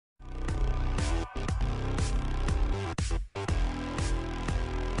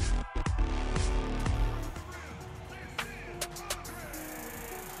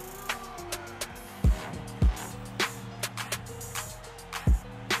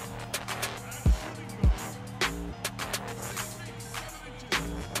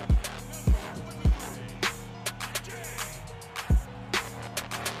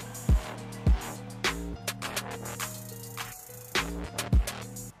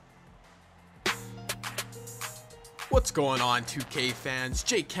What's going on, 2K fans?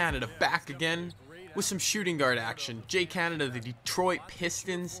 Jay Canada back again with some shooting guard action. Jay Canada, the Detroit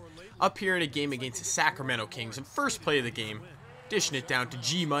Pistons, up here in a game against the Sacramento Kings. And first play of the game, dishing it down to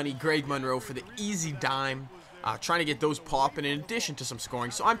G-Money, Greg Monroe for the easy dime. Trying to get those popping in addition to some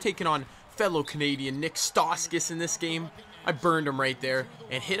scoring. So I'm taking on fellow Canadian Nick Stauskas in this game. I burned him right there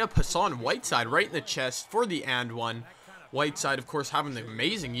and hit up Hassan Whiteside right in the chest for the and one. Whiteside, of course, having an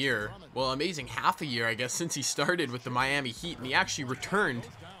amazing year. Well, amazing half a year, I guess, since he started with the Miami Heat. And he actually returned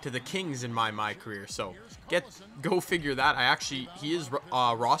to the Kings in my career. So, go figure that. He is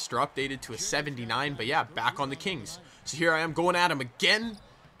roster updated to a 79. But yeah, back on the Kings. So here I am going at him again.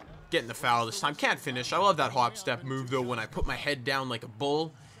 Getting the foul this time. Can't finish. I love that hop step move, though, when I put my head down like a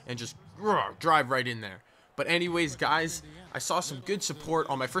bull and just drive right in there. But anyways, guys, I saw some good support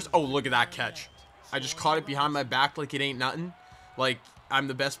on my first... Oh, look at that catch. I just caught it behind my back like it ain't nothing. Like, I'm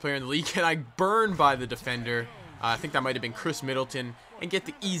the best player in the league, and I burned by the defender. I think that might have been Chris Middleton, and get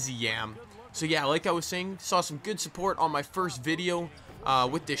the easy yam. So, yeah, like I was saying, saw some good support on my first video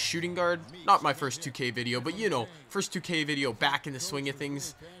with this shooting guard. Not my first 2K video, but, you know, first 2K video back in the swing of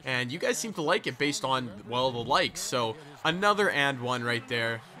things. And you guys seem to like it based on, well, the likes. So, another and one right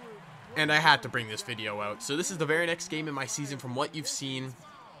there. And I had to bring this video out. So, this is the very next game in my season from what you've seen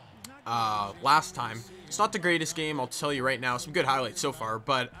last time. It's not the greatest game, I'll tell you right now. Some good highlights so far,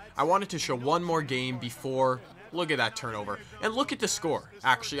 but I wanted to show one more game before. Look at that turnover, and look at the score.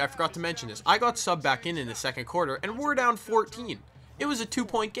 Actually, I forgot to mention this. I got subbed back in the second quarter, and we're down 14. It was a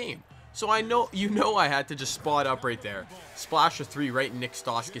 2-point game, so I know I had to just spot up right there, splash a 3 right in Nick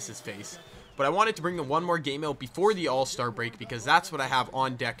Stauskas' face. But I wanted to bring the one more game out before the All-Star break because that's what I have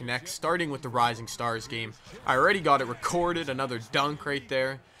on deck next, starting with the Rising Stars game. I already got it recorded, another dunk right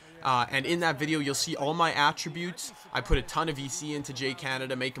there. And in that video, you'll see all my attributes. I put a ton of EC into Jay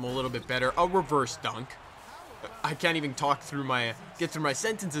Canada, make him a little bit better. A reverse dunk. I can't even get through my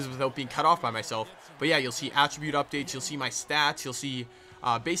sentences without being cut off by myself. But yeah, you'll see attribute updates. You'll see my stats. You'll see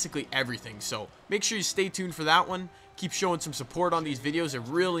basically everything. So make sure you stay tuned for that one. Keep showing some support on these videos. It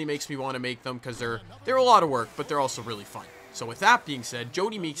really makes me want to make them because they're a lot of work, but they're also really fun. So with that being said,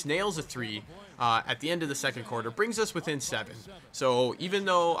 Jody Meeks nails a 3. At the end of the second quarter, brings us within 7. So even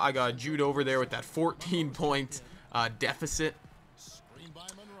though I got Jude over there with that 14-point deficit,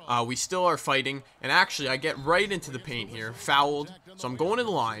 we still are fighting. And actually, I get right into the paint here, fouled. So I'm going to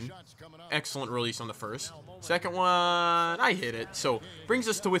the line. Excellent release on the first. Second one, I hit it. So brings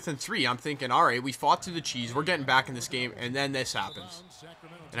us to within 3. I'm thinking, all right, we fought through the cheese. We're getting back in this game, and then this happens.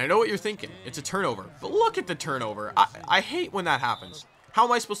 And I know what you're thinking. It's a turnover. But look at the turnover. I hate when that happens. How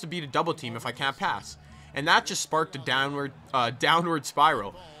am I supposed to beat a double team if I can't pass? And that just sparked a downward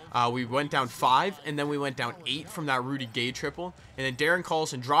spiral. We went down 5, and then we went down 8 from that Rudy Gay triple. And then Darren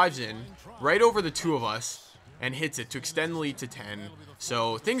Collison drives in right over the 2 of us and hits it to extend the lead to 10.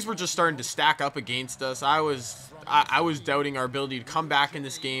 So things were just starting to stack up against us. I was doubting our ability to come back in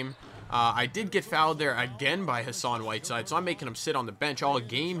this game. I did get fouled there again by Hassan Whiteside, so I'm making him sit on the bench all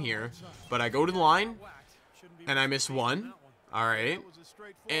game here. But I go to the line, and I miss 1. All right.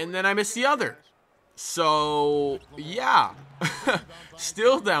 And then I missed the other. So, yeah.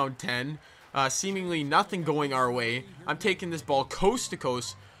 Still down 10. Seemingly nothing going our way. I'm taking this ball coast to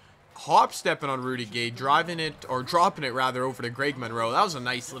coast. Hop stepping on Rudy Gay. Dropping it rather over to Greg Monroe. That was a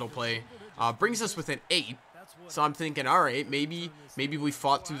nice little play. Brings us within 8. So I'm thinking, all right, maybe we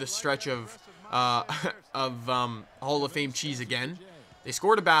fought through the stretch of Hall of Fame cheese again. They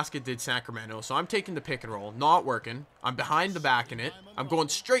scored a basket, did Sacramento, so I'm taking the pick and roll. Not working. I'm behind the back in it. I'm going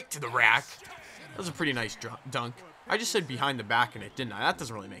straight to the rack. That was a pretty nice dunk. I just said behind the back in it, didn't I? That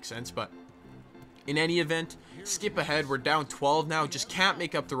doesn't really make sense, but in any event, skip ahead. We're down 12 now. Just can't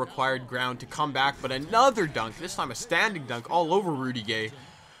make up the required ground to come back, but another dunk. This time a standing dunk all over Rudy Gay.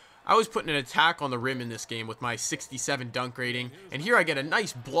 I was putting an attack on the rim in this game with my 67 dunk rating, and here I get a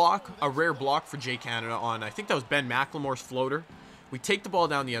nice block, a rare block for Jay Canada on, I think that was Ben McLemore's floater. We take the ball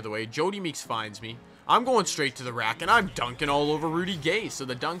down the other way. Jody Meeks finds me. I'm going straight to the rack, and I'm dunking all over Rudy Gay, so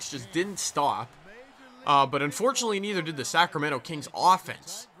the dunks just didn't stop. But unfortunately, neither did the Sacramento Kings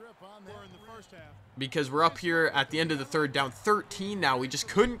offense. Because we're up here at the end of the third, down 13 now. We just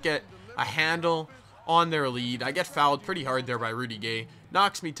couldn't get a handle on their lead. I get fouled pretty hard there by Rudy Gay.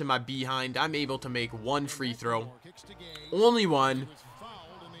 Knocks me to my behind. I'm able to make 1 free throw. Only 1.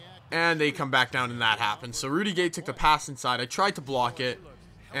 And they come back down and that happens. So Rudy Gay took the pass inside. I tried to block it.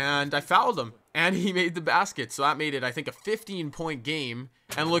 And I fouled him. And he made the basket. So that made it, I think, a 15-point game.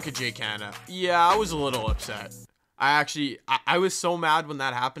 And look at Jay Canada. Yeah, I was a little upset. I was so mad when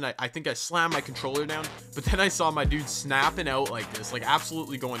that happened. I think I slammed my controller down. But then I saw my dude snapping out like this. Like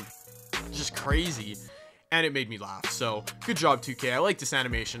absolutely going just crazy. and it made me laugh. So good job, 2K. I like this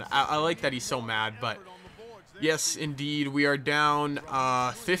animation. I like that he's so mad, but yes, indeed, we are down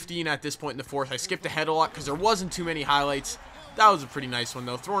 15 at this point in the fourth. I skipped ahead a lot because there wasn't too many highlights. That was a pretty nice one,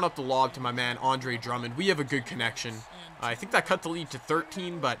 though. Throwing up the lob to my man, Andre Drummond. We have a good connection. I think that cut the lead to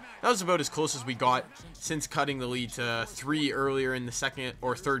 13, but that was about as close as we got since cutting the lead to 3 earlier in the second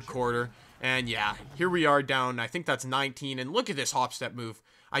or third quarter. And yeah, here we are down, I think that's 19, and look at this hop step move.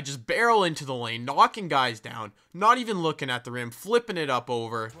 I just barrel into the lane, knocking guys down, not even looking at the rim, flipping it up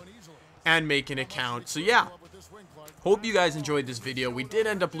over, and making it count. So yeah, hope you guys enjoyed this video. We did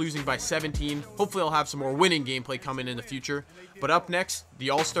end up losing by 17. Hopefully I'll have some more winning gameplay coming in the future. But up next, the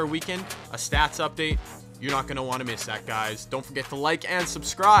All-Star Weekend, a stats update. You're not going to want to miss that, guys. Don't forget to like and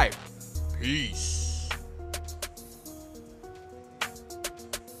subscribe. Peace.